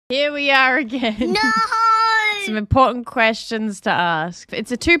Here we are again. No! Some important questions to ask. It's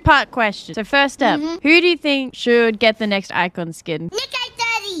a two-part question. So first up, who do you think should get the next icon skin? Nick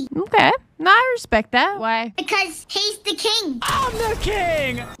 30! Okay. No, I respect that. Why? Because he's the king. I'm the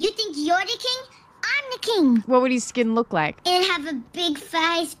king! You think you're the king? I'm the king. What would his skin look like? It'd have a big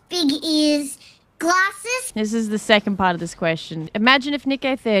face, big ears, glasses. This is the second part of this question. Imagine if Nick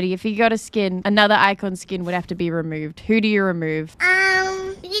 30, if he got a skin, another icon skin would have to be removed. Who do you remove?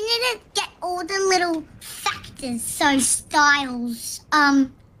 You need to get all the little factors, so styles.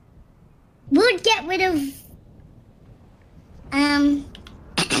 Would get rid of,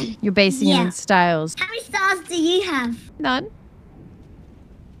 You're basing it Yeah. on styles. how many stars do you have? None.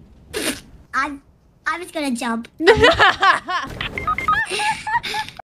 I was gonna jump.